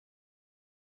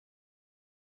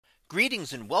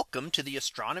Greetings and welcome to the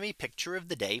Astronomy Picture of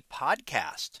the Day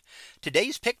podcast.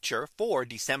 Today's picture for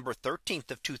December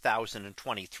 13th of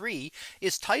 2023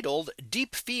 is titled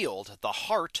Deep Field, the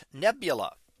Heart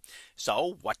Nebula.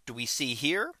 So what do we see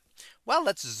here? Well,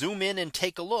 let's zoom in and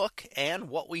take a look. And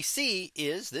what we see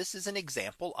is this is an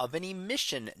example of an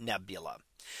emission nebula.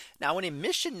 Now, an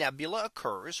emission nebula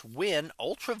occurs when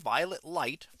ultraviolet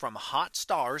light from hot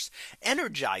stars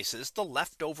energizes the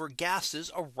leftover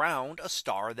gases around a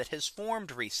star that has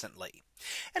formed recently.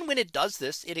 And when it does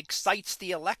this, it excites the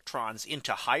electrons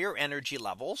into higher energy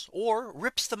levels or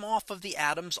rips them off of the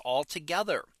atoms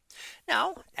altogether.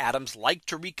 Now, atoms like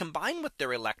to recombine with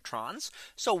their electrons.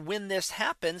 So when this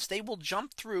happens, they will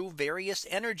jump through various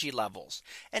energy levels.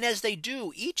 And as they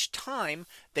do, each time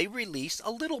they release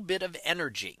a little bit of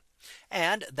energy.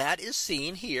 And that is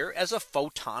seen here as a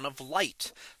photon of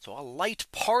light. So a light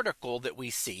particle that we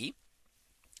see.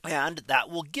 And that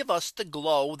will give us the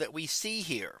glow that we see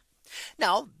here.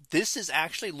 Now, this is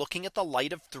actually looking at the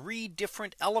light of three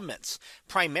different elements,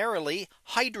 primarily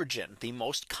hydrogen, the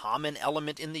most common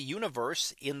element in the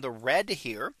universe in the red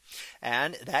here.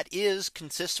 And that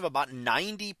consists of about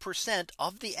 90%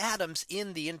 of the atoms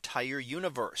in the entire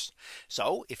universe.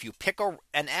 So if you pick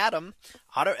an atom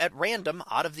at random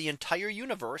out of the entire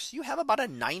universe, you have about a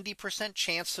 90%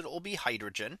 chance that it will be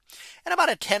hydrogen, and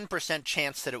about a 10%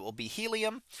 chance that it will be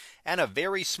helium, and a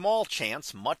very small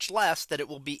chance, much less, that it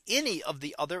will be any of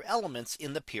the other elements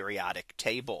in the periodic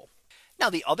table.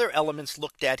 Now, the other elements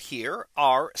looked at here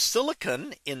are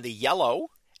silicon in the yellow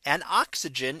and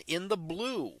oxygen in the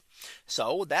blue.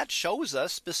 So that shows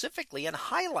us specifically and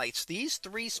highlights these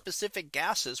three specific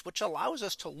gases, which allows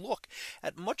us to look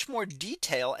at much more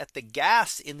detail at the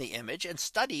gas in the image and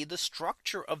study the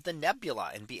structure of the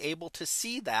nebula and be able to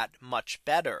see that much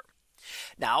better.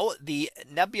 Now, the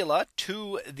nebula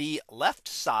to the left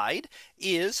side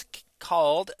is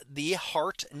called the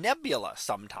Heart Nebula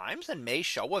sometimes, and may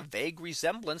show a vague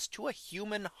resemblance to a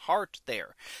human heart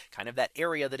there. Kind of that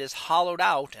area that is hollowed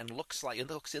out and looks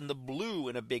in the blue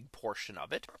in a big portion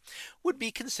of it would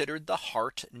be considered the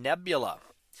Heart Nebula.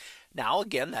 Now,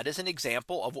 again, that is an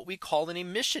example of what we call an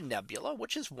emission nebula,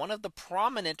 which is one of the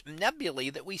prominent nebulae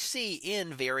that we see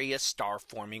in various star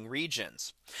forming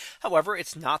regions. However,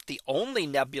 it's not the only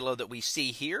nebula that we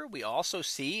see here. We also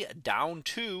see down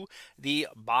to the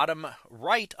bottom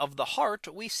right of the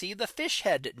heart, we see the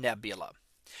Fishhead Nebula.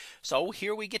 So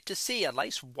here we get to see a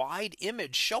nice wide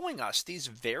image showing us these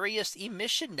various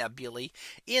emission nebulae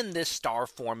in this star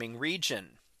forming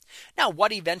region. Now,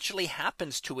 what eventually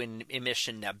happens to an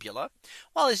emission nebula?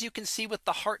 Well, as you can see with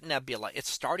the Heart Nebula, it's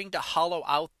starting to hollow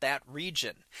out that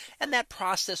region. And that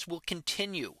process will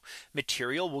continue.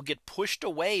 Material will get pushed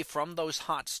away from those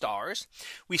hot stars.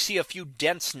 We see a few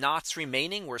dense knots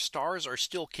remaining where stars are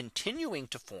still continuing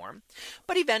to form.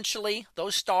 But eventually,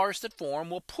 those stars that form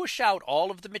will push out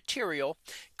all of the material,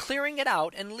 clearing it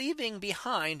out and leaving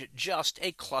behind just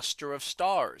a cluster of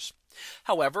stars.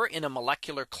 However, in a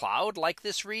molecular cloud like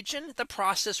this region, the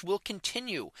process will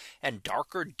continue, and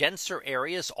darker, denser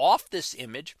areas off this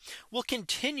image will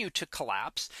continue to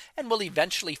collapse and will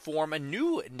eventually form a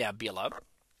new nebula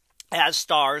as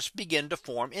stars begin to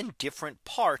form in different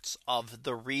parts of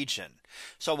the region.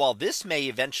 So while this may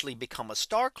eventually become a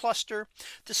star cluster,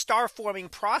 the star forming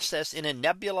process in a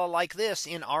nebula like this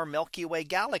in our Milky Way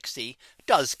galaxy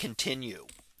does continue.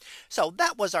 So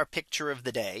that was our picture of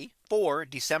the day for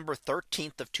December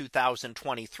 13th of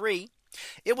 2023.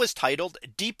 It was titled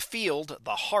Deep Field,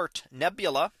 the Heart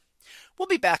Nebula. We'll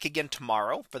be back again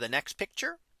tomorrow for the next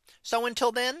picture. So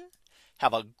until then,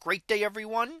 have a great day,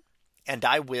 everyone, and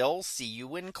I will see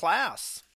you in class.